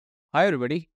Hi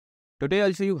everybody, today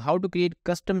I'll show you how to create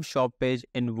custom shop page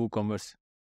in WooCommerce.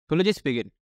 So let's just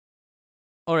begin.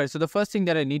 Alright, so the first thing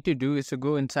that I need to do is to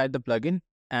go inside the plugin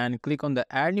and click on the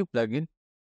add new plugin.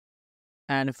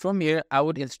 And from here, I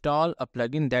would install a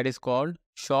plugin that is called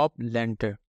Shop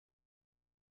Lenter.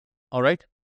 Alright, so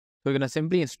we're going to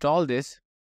simply install this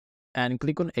and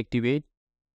click on activate.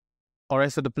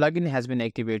 Alright, so the plugin has been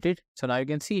activated. So now you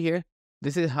can see here,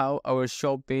 this is how our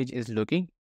shop page is looking.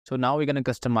 So now we're going to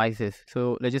customize this.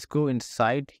 So let's just go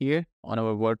inside here on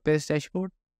our WordPress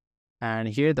dashboard. And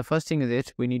here the first thing is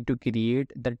it, we need to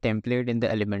create the template in the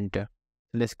Elementor.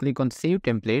 So let's click on save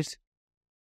templates.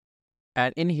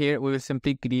 And in here, we will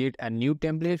simply create a new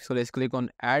template. So let's click on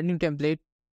add new template.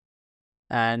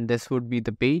 And this would be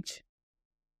the page.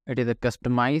 It is a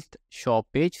customized shop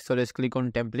page. So let's click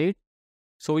on template.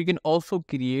 So we can also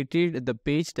create the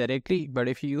page directly, but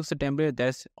if you use the template,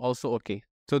 that's also okay.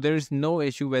 So there is no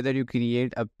issue whether you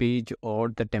create a page or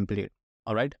the template.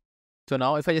 All right. So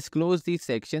now if I just close these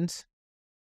sections,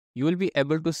 you will be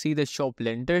able to see the shop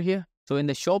lender here. So in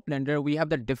the shop lender, we have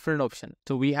the different option.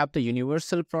 So we have the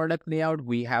universal product layout.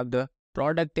 We have the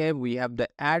product tab. We have the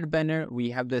ad banner. We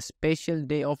have the special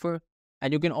day offer.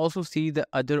 And you can also see the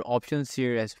other options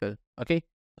here as well. Okay.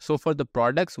 So for the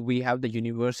products, we have the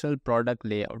universal product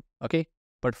layout. Okay.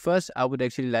 But first, I would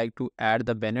actually like to add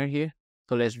the banner here.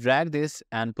 So let's drag this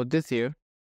and put this here.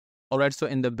 All right. So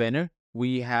in the banner,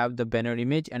 we have the banner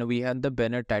image and we have the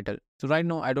banner title. So right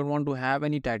now, I don't want to have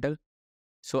any title.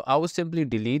 So I will simply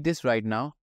delete this right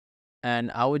now.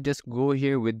 And I would just go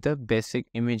here with the basic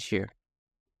image here.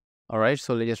 All right.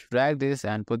 So let's just drag this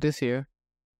and put this here.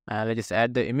 And let's just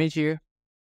add the image here.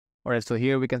 All right. So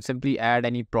here we can simply add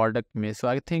any product image. So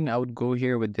I think I would go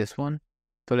here with this one.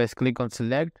 So let's click on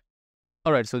select.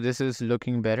 All right. So this is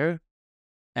looking better.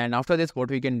 And after this, what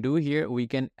we can do here, we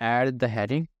can add the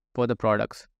heading for the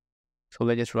products. So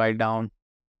let's just write down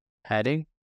heading.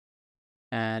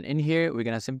 And in here, we're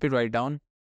going to simply write down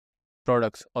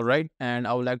products. All right. And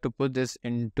I would like to put this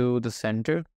into the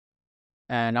center.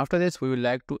 And after this, we would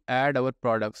like to add our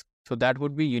products. So that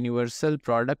would be universal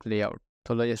product layout.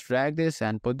 So let's just drag this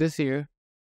and put this here.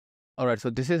 All right. So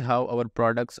this is how our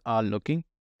products are looking.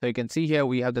 So you can see here,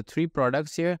 we have the 3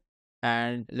 products here.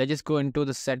 And let's just go into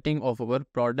the setting of our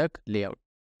product layout.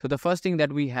 So the first thing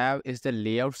that we have is the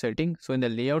layout setting. So in the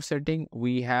layout setting,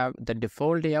 we have the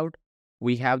default layout,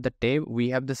 we have the tab, we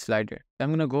have the slider. So I'm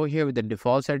going to go here with the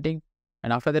default setting.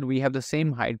 And after that, we have the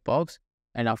same height box.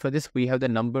 And after this, we have the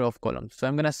number of columns. So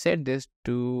I'm going to set this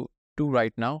to 2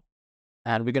 right now.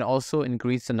 And we can also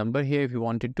increase the number here if you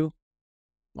wanted to.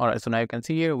 All right. So now you can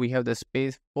see here, we have the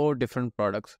space for different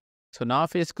products. So now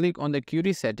if you just click on the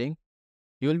query setting,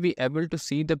 you will be able to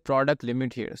see the product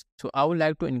limit here. So I would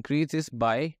like to increase this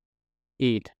by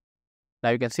 8.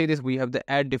 Now you can see this, we have the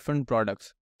add different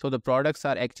products. So the products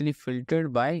are actually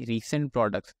filtered by recent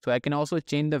products. So I can also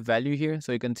change the value here.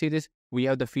 So you can see this, we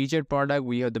have the featured product,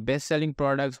 we have the best selling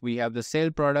products, we have the sale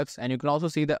products, and you can also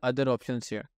see the other options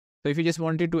here. So if you just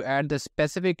wanted to add the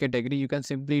specific category, you can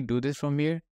simply do this from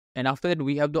here. And after that,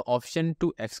 we have the option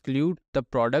to exclude the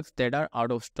products that are out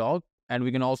of stock. And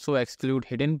we can also exclude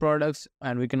hidden products,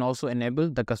 and we can also enable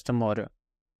the custom order.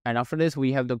 And after this,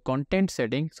 we have the content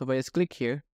setting. So if I just click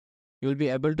here, you'll be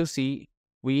able to see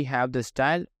we have the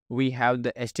style, we have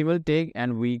the HTML tag,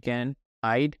 and we can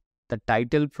hide the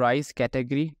title, price,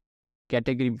 category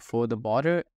before the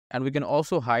border, and we can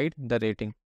also hide the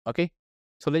rating. Okay.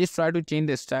 So let's just try to change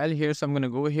the style here. So I'm going to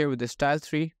go here with the style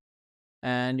 3.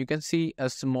 And you can see a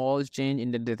small change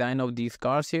in the design of these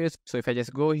cars here. So if I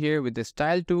just go here with the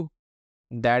style 2,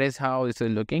 that is how this is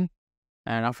looking.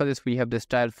 And after this, we have the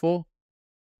style 4.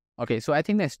 Okay, so I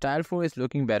think the style 4 is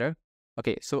looking better.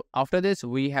 Okay, so after this,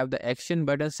 we have the action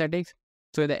button settings.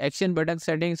 So in the action button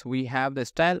settings, we have the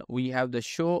style, we have the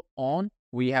show on,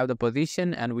 we have the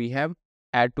position, and we have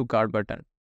add to cart button.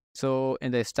 So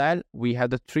in the style, we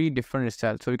have the 3 different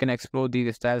styles. So we can explore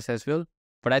these styles as well.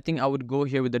 But I think I would go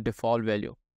here with the default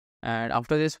value. And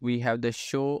after this, we have the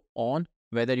show on,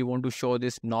 whether you want to show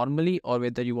this normally or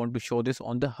whether you want to show this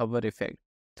on the hover effect.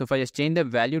 So if I just change the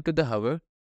value to the hover,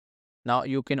 now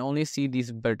you can only see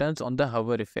these buttons on the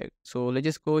hover effect. So let's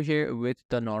just go here with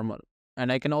the normal.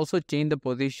 And I can also change the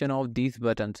position of these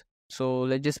buttons. So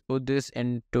let's just put this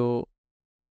into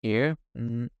here,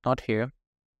 not here.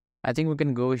 I think we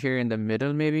can go here in the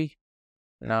middle maybe.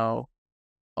 Now,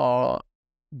 or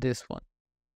this one.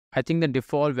 I think the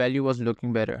default value was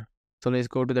looking better. So let's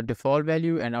go to the default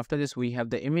value, and after this, we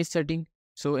have the image setting.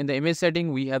 So in the image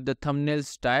setting, we have the thumbnail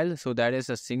style. So that is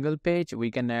a single page. We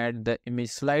can add the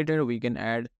image slider. We can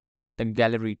add the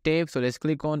gallery tab. So let's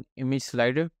click on image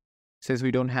slider. since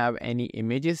we don't have any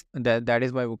images, that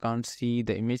is why we can't see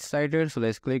the image slider. So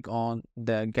let's click on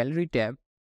the gallery tab.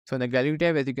 So in the gallery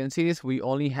tab, as you can see this, we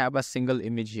only have a single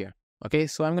image here. Okay,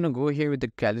 so I'm gonna go here with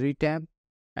the gallery tab,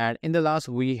 and in the last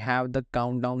we have the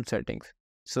countdown settings.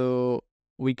 So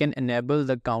we can enable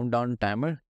the countdown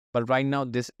timer, but right now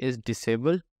this is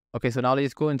disabled. Okay, so now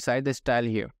let's go inside the style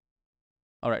here.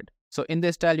 All right, so in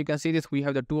the style, you can see this, we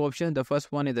have the two options. The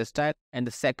first one is the style and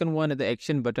the second one is the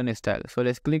action button style. So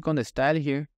let's click on the style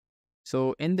here.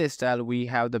 So in the style, we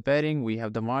have the padding, we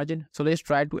have the margin. So let's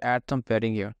try to add some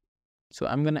padding here. So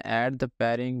I'm going to add the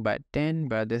padding by 10,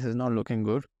 but this is not looking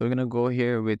good. We're going to go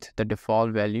here with the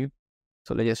default value.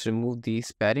 So let's just remove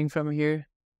these padding from here.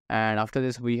 And after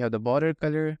this, we have the border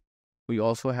color. We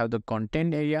also have the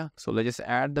content area. So let's just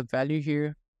add the value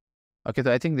here. Okay,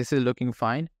 so I think this is looking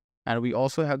fine. And we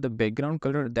also have the background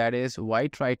color that is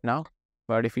white right now.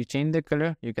 But if we change the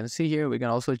color, you can see here, we can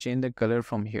also change the color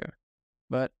from here.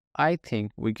 But I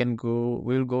think we'll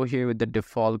go here with the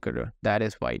default color that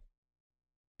is white.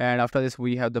 And after this,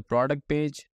 we have the product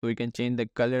page. So we can change the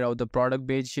color of the product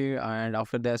page here. And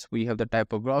after this, we have the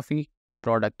typography,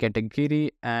 product category,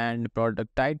 and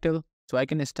product title. So I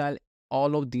can style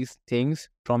all of these things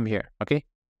from here. Okay.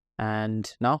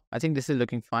 And now I think this is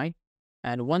looking fine.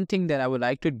 And one thing that I would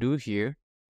like to do here,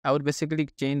 I would basically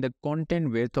change the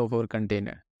content width of our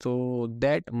container. So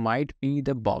that might be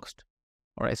the boxed.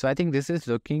 All right. So I think this is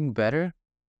looking better.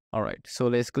 All right. So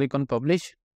let's click on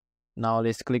publish. Now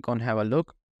let's click on have a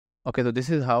look. Okay, so this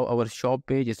is how our shop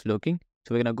page is looking.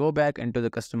 So we're going to go back into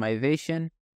the customization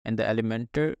and the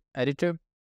Elementor editor.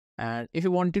 And if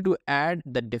you wanted to add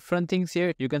the different things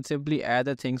here, you can simply add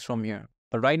the things from here.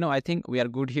 But right now, I think we are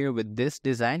good here with this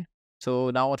design. So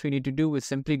now what we need to do is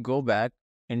simply go back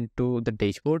into the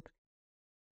dashboard.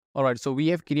 All right, so we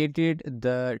have created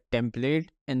the template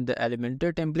in the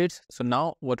Elementor templates. So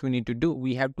now what we need to do,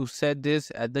 we have to set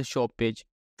this at the shop page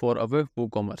for our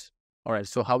WooCommerce. All right,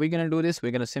 so how are we going to do this?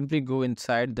 We're going to simply go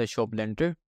inside the shop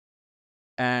Elementor.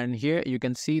 And here you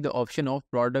can see the option of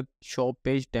product shop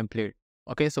page template.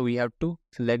 Okay, so we have to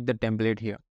select the template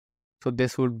here. So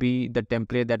this would be the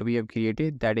template that we have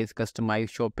created, that is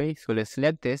customized shop page. So let's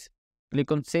select this,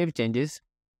 click on save changes.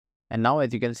 And now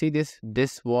as you can see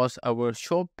this was our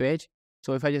shop page.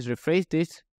 So if I just refresh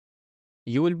this,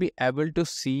 you will be able to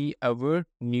see our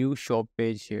new shop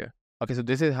page here. Okay, so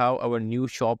this is how our new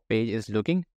shop page is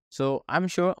looking. So I'm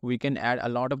sure we can add a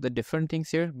lot of the different things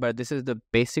here, but this is the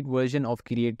basic version of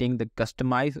creating the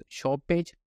customized shop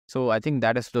page. So I think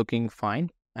that is looking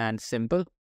fine and simple.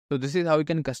 So this is how you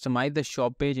can customize the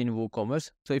shop page in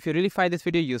WooCommerce. So if you really find this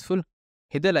video useful,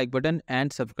 hit the like button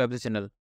and subscribe to the channel.